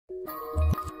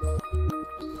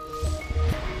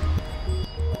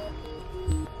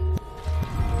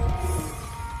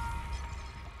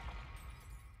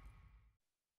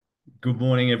Good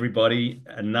morning, everybody.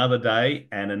 Another day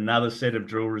and another set of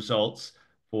drill results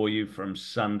for you from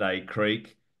Sunday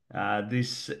Creek.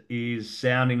 This is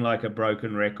sounding like a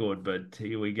broken record, but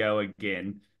here we go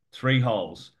again. Three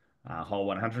holes, hole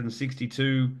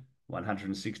 162,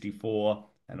 164,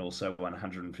 and also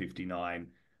 159.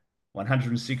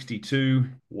 162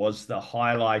 was the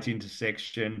highlight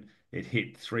intersection. It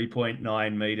hit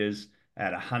 3.9 meters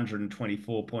at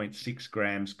 124.6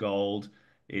 grams gold.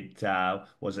 It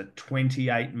was a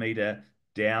 28-meter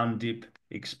down dip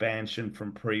expansion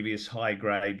from previous high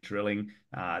grade drilling.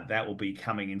 That will be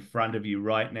coming in front of you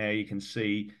right now. You can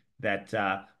see that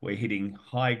we're hitting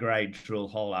high grade drill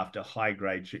hole after high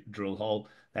grade drill hole.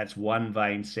 That's one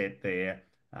vein set there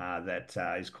that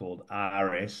is called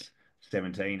RS.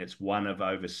 17. It's one of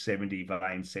over 70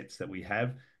 vein sets that we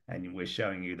have, and we're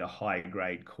showing you the high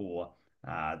grade core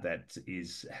that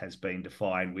has been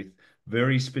defined with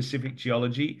very specific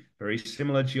geology, very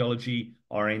similar geology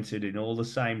oriented in all the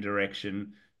same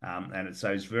direction. And it's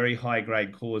those very high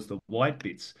grade cores, the white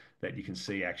bits that you can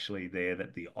see actually there,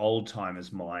 that the old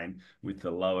timers mine with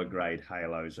the lower grade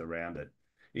halos around it.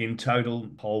 In total,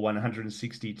 hole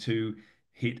 162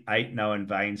 hit 8 known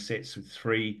vein sets with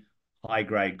 3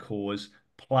 high-grade cores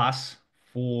plus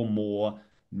 4 more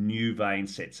new vein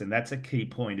sets. And that's a key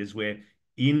point is we're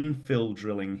infill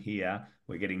drilling here.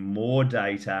 We're getting more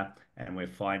data and we're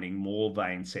finding more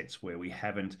vein sets where we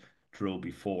haven't drilled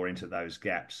before into those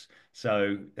gaps.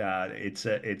 So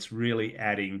it's really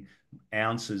adding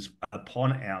ounces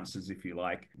upon ounces, if you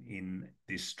like, in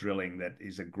this drilling that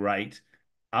is a great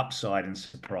upside and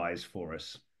surprise for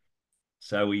us.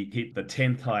 So we hit the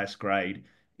 10th highest grade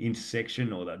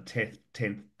intersection, or the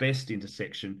 10th best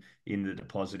intersection in the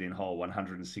deposit in hole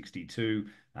 162.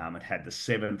 It had the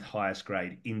 7th highest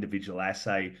grade individual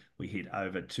assay. We hit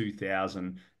over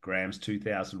 2,000 grams,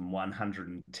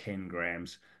 2,110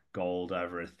 grams gold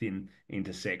over a thin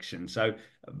intersection. So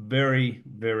very,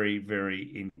 very,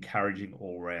 very encouraging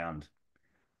all round.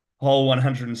 Hole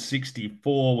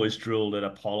 164 was drilled at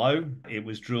Apollo. It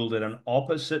was drilled at an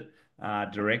opposite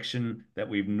direction that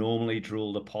we've normally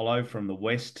drilled Apollo, from the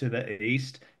west to the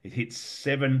east. It hit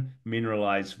 7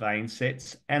 mineralized vein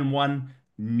sets and one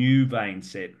new vein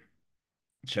set.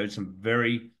 It showed some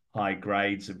very high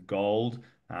grades of gold.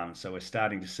 So we're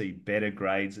starting to see better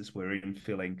grades as we're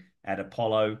infilling at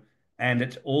Apollo. And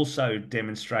it also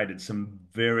demonstrated some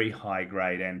very high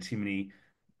grade antimony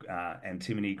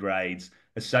grades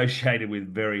associated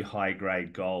with very high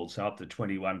grade gold, so up to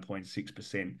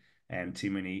 21.6%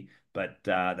 antimony. But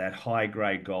that high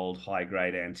grade gold, high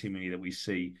grade antimony that we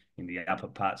see in the upper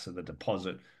parts of the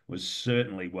deposit was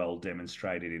certainly well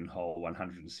demonstrated in hole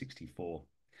 164.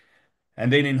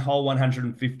 And then in hole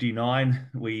 159,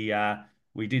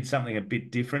 we did something a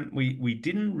bit different. We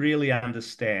didn't really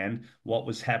understand what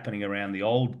was happening around the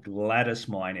old Gladys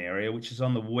mine area, which is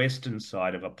on the western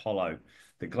side of Apollo.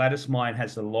 The Gladys mine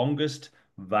has the longest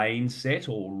vein set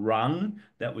or rung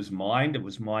that was mined. It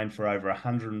was mined for over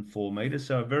 104 meters,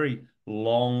 so a very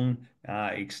long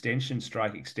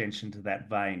strike extension to that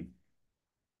vein.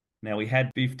 Now we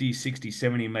had 50, 60,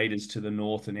 70 meters to the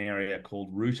north, an area called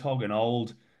Root Hog, an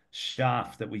old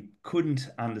shaft that we couldn't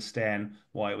understand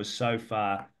why it was so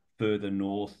far further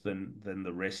north than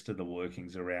the rest of the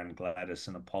workings around Gladys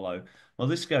and Apollo. Well,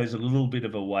 this goes a little bit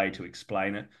of a way to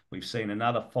explain it. We've seen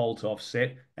another fault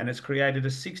offset, and it's created a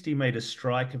 60-meter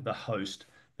strike of the host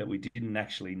that we didn't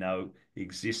actually know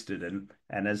existed.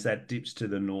 And as that dips to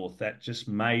the north, that just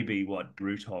may be what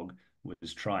Root Hog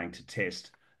was trying to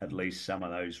test, at least some of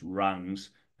those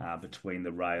rungs between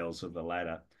the rails of the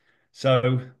ladder.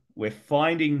 So we're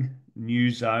finding new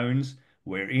zones.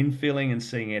 We're infilling and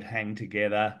seeing it hang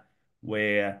together.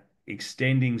 We're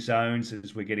extending zones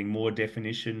as we're getting more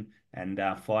definition and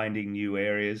finding new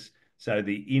areas. So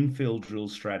the infill drill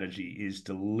strategy is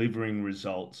delivering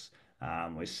results.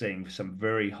 We're seeing some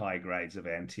very high grades of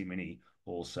antimony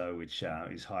also, which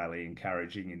is highly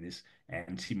encouraging in this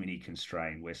antimony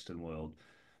constrained Western world.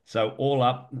 So all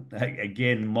up,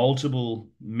 again, multiple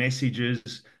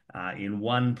messages in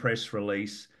one press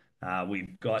release.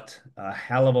 We've got a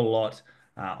hell of a lot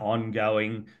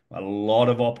ongoing, a lot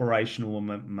of operational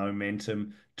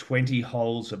momentum. 20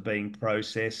 holes are being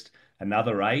processed,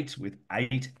 another 8 with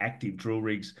 8 active drill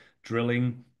rigs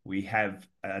drilling. We have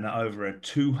over a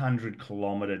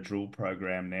 200-kilometer drill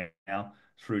program now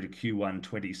through to Q1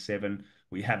 27.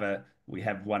 We have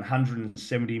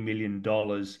 $170 million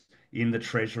in the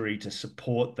treasury to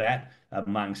support that,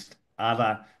 amongst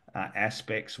other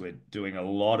aspects. We're doing a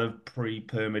lot of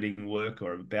pre-permitting work,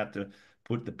 or about to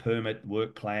put the permit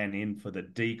work plan in for the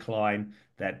decline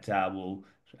that will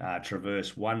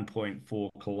traverse 1.4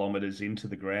 kilometers into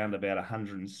the ground, about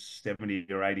 170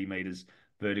 or 80 meters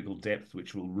vertical depth,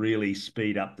 which will really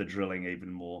speed up the drilling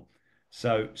even more.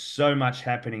 So much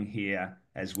happening here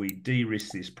as we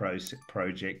de-risk this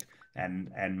project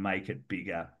and make it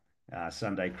bigger.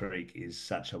 Sunday Creek is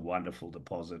such a wonderful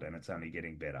deposit, and it's only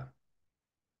getting better.